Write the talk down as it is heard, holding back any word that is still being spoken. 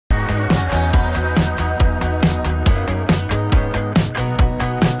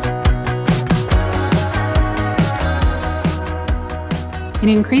In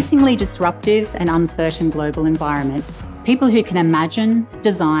an increasingly disruptive and uncertain global environment, people who can imagine,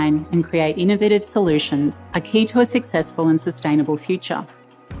 design, and create innovative solutions are key to a successful and sustainable future.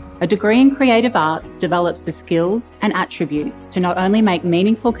 A degree in creative arts develops the skills and attributes to not only make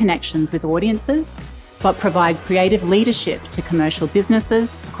meaningful connections with audiences, but provide creative leadership to commercial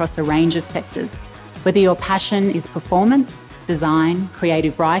businesses across a range of sectors. Whether your passion is performance, design,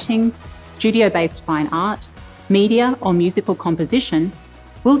 creative writing, studio-based fine art, media, or musical composition,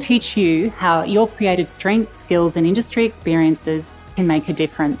 we'll teach you how your creative strengths, skills, and industry experiences can make a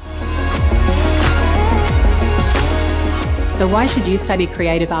difference. So why should you study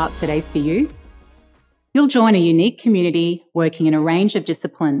creative arts at ACU? You'll join a unique community working in a range of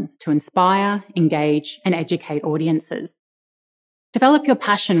disciplines to inspire, engage, and educate audiences. Develop your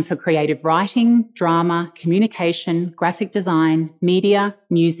passion for creative writing, drama, communication, graphic design, media,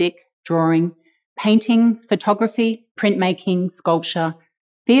 music, drawing, painting, photography, printmaking, sculpture,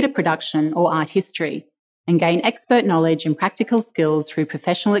 theatre production, or art history, and gain expert knowledge and practical skills through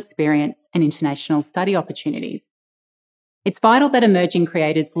professional experience and international study opportunities. It's vital that emerging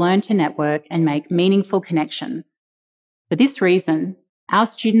creatives learn to network and make meaningful connections. For this reason, our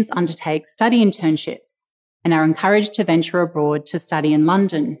students undertake study internships and are encouraged to venture abroad to study in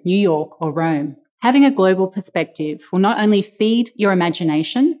London, New York, or Rome. Having a global perspective will not only feed your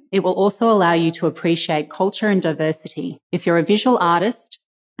imagination, it will also allow you to appreciate culture and diversity. If you're a visual artist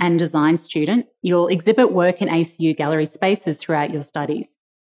and design student, you'll exhibit work in ACU gallery spaces throughout your studies,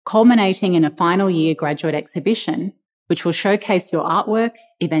 culminating in a final year graduate exhibition, which will showcase your artwork,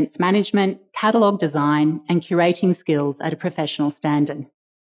 events management, catalogue design, and curating skills at a professional standard.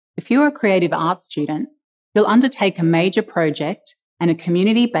 If you're a creative arts student, you'll undertake a major project and a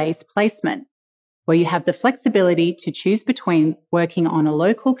community-based placement, where you have the flexibility to choose between working on a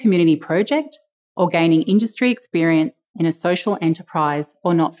local community project or gaining industry experience in a social enterprise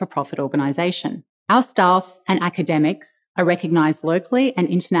or not-for-profit organisation. Our staff and academics are recognised locally and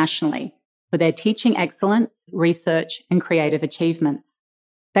internationally for their teaching excellence, research, and creative achievements.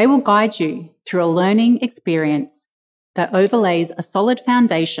 They will guide you through a learning experience that overlays a solid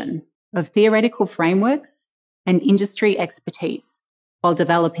foundation of theoretical frameworks and industry expertise, while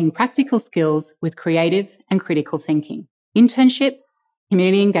developing practical skills with creative and critical thinking. Internships,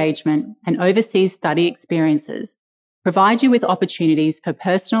 community engagement, and overseas study experiences provide you with opportunities for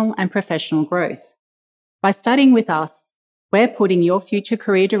personal and professional growth. By studying with us, we're putting your future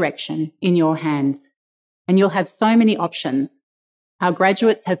career direction in your hands, and you'll have so many options. Our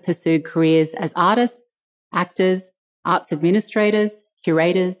graduates have pursued careers as artists, actors, arts administrators,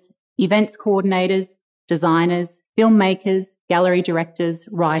 curators, events coordinators, designers, filmmakers, gallery directors,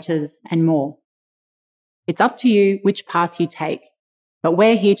 writers, and more. It's up to you which path you take, but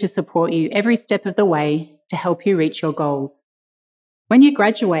we're here to support you every step of the way to help you reach your goals. When you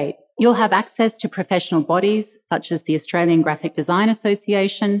graduate, you'll have access to professional bodies such as the Australian Graphic Design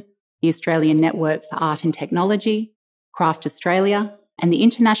Association, the Australian Network for Art and Technology, Craft Australia, and the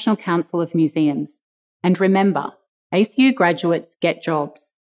International Council of Museums. And remember, ACU graduates get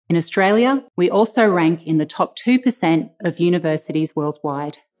jobs. In Australia, we also rank in the top 2% of universities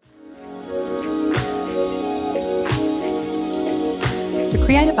worldwide. The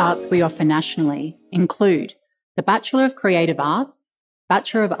creative arts we offer nationally include the Bachelor of Creative Arts,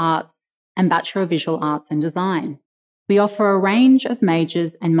 Bachelor of Arts, and Bachelor of Visual Arts and Design. We offer a range of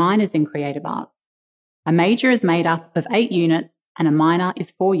majors and minors in creative arts. A major is made up of 8 units and a minor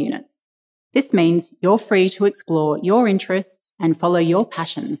is 4 units. This means you're free to explore your interests and follow your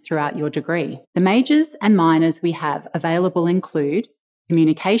passions throughout your degree. The majors and minors we have available include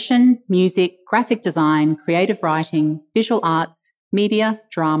communication, music, graphic design, creative writing, visual arts, media,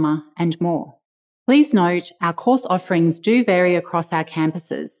 drama, and more. Please note, our course offerings do vary across our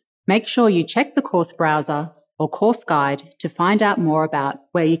campuses. Make sure you check the course browser or course guide to find out more about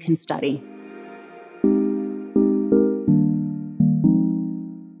where you can study.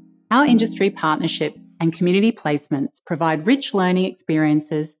 Our industry partnerships and community placements provide rich learning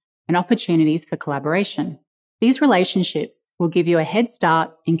experiences and opportunities for collaboration. These relationships will give you a head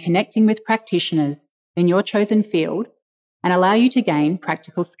start in connecting with practitioners in your chosen field and allow you to gain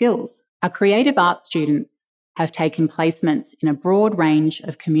practical skills. Our creative arts students have taken placements in a broad range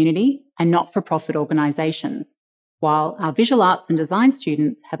of community and not-for-profit organisations, while our visual arts and design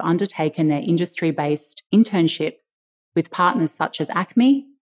students have undertaken their industry-based internships with partners such as ACME,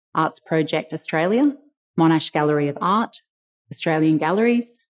 Arts Project Australia, Monash Gallery of Art, Australian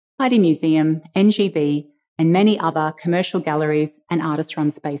Galleries, Heidi Museum, NGV, and many other commercial galleries and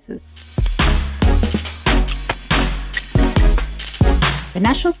artist-run spaces. The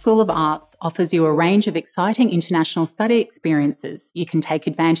National School of Arts offers you a range of exciting international study experiences you can take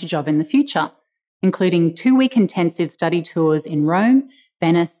advantage of in the future, including 2-week intensive study tours in Rome,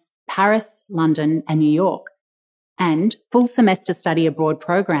 Venice, Paris, London, and New York, and full semester study abroad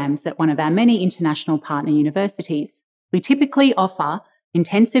programs at one of our many international partner universities. We typically offer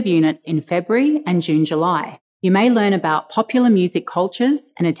intensive units in February and June-July. You may learn about popular music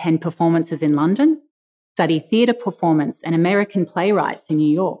cultures and attend performances in London, study theatre performance and American playwrights in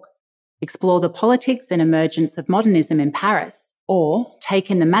New York, explore the politics and emergence of modernism in Paris, or take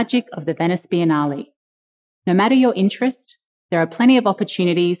in the magic of the Venice Biennale. No matter your interest, there are plenty of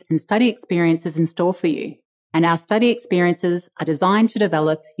opportunities and study experiences in store for you, and our study experiences are designed to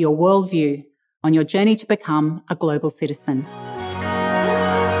develop your worldview on your journey to become a global citizen.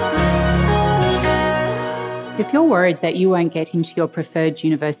 If you're worried that you won't get into your preferred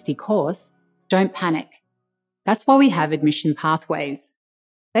university course, don't panic. That's why we have admission pathways.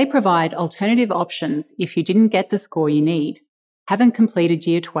 They provide alternative options if you didn't get the score you need, haven't completed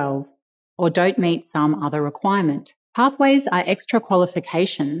Year 12, or don't meet some other requirement. Pathways are extra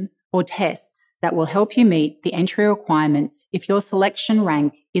qualifications or tests that will help you meet the entry requirements if your selection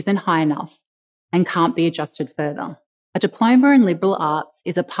rank isn't high enough and can't be adjusted further. A diploma in liberal arts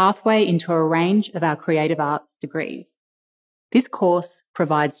is a pathway into a range of our creative arts degrees. This course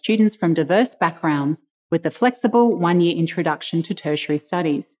provides students from diverse backgrounds with a flexible 1-year introduction to tertiary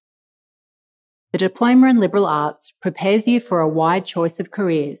studies. The Diploma in Liberal Arts prepares you for a wide choice of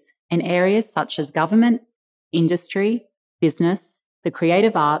careers in areas such as government, industry, business, the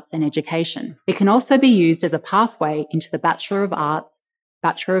creative arts, and education. It can also be used as a pathway into the Bachelor of Arts,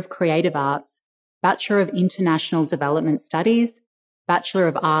 Bachelor of Creative Arts, Bachelor of International Development Studies, Bachelor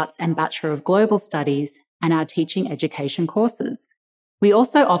of Arts and Bachelor of Global Studies, and our teaching education courses. We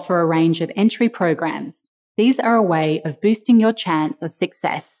also offer a range of entry programs. These are a way of boosting your chance of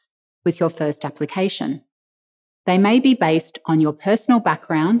success with your first application. They may be based on your personal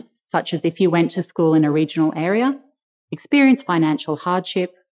background, such as if you went to school in a regional area, experience financial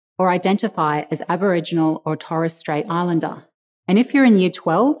hardship, or identify as Aboriginal or Torres Strait Islander. And if you're in Year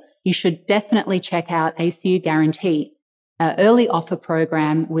 12, you should definitely check out ACU Guarantee, our early offer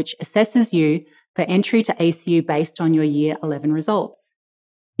program which assesses you for entry to ACU based on your Year 11 results.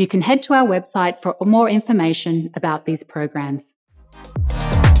 You can head to our website for more information about these programs.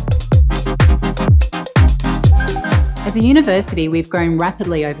 As a university, we've grown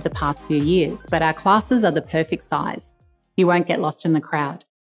rapidly over the past few years, but our classes are the perfect size. You won't get lost in the crowd.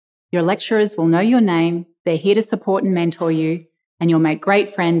 Your lecturers will know your name, they're here to support and mentor you, and you'll make great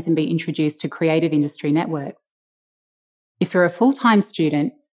friends and be introduced to creative industry networks. If you're a full-time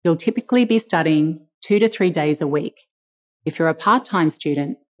student, you'll typically be studying 2 to 3 days a week. If you're a part-time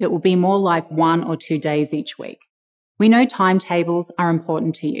student, it will be more like 1 or 2 days each week. We know timetables are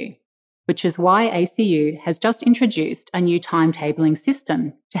important to you, which is why ACU has just introduced a new timetabling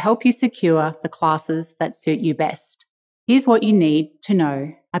system to help you secure the classes that suit you best. Here's what you need to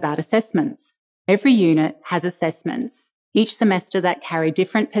know about assessments. Every unit has assessments each semester that carry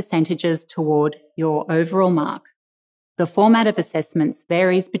different percentages toward your overall mark. The format of assessments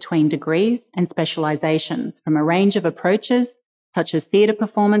varies between degrees and specialisations from a range of approaches such as theatre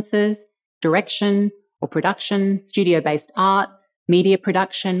performances, direction or production, studio-based art, media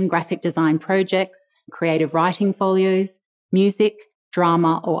production, graphic design projects, creative writing folios, music,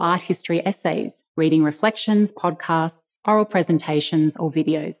 drama or art history essays, reading reflections, podcasts, oral presentations or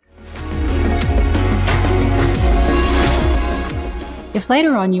videos. If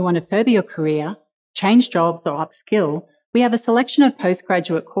later on you want to further your career, change jobs or upskill, we have a selection of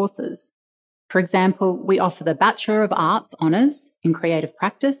postgraduate courses. For example, we offer the Bachelor of Arts Honours in Creative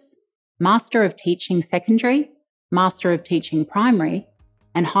Practice, Master of Teaching Secondary, Master of Teaching Primary,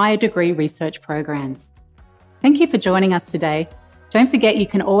 and higher degree research programs. Thank you for joining us today. Don't forget you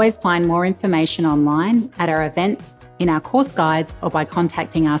can always find more information online at our events, in our course guides, or by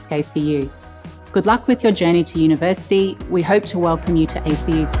contacting Ask ACU. Good luck with your journey to university. We hope to welcome you to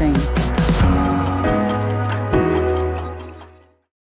ACU soon.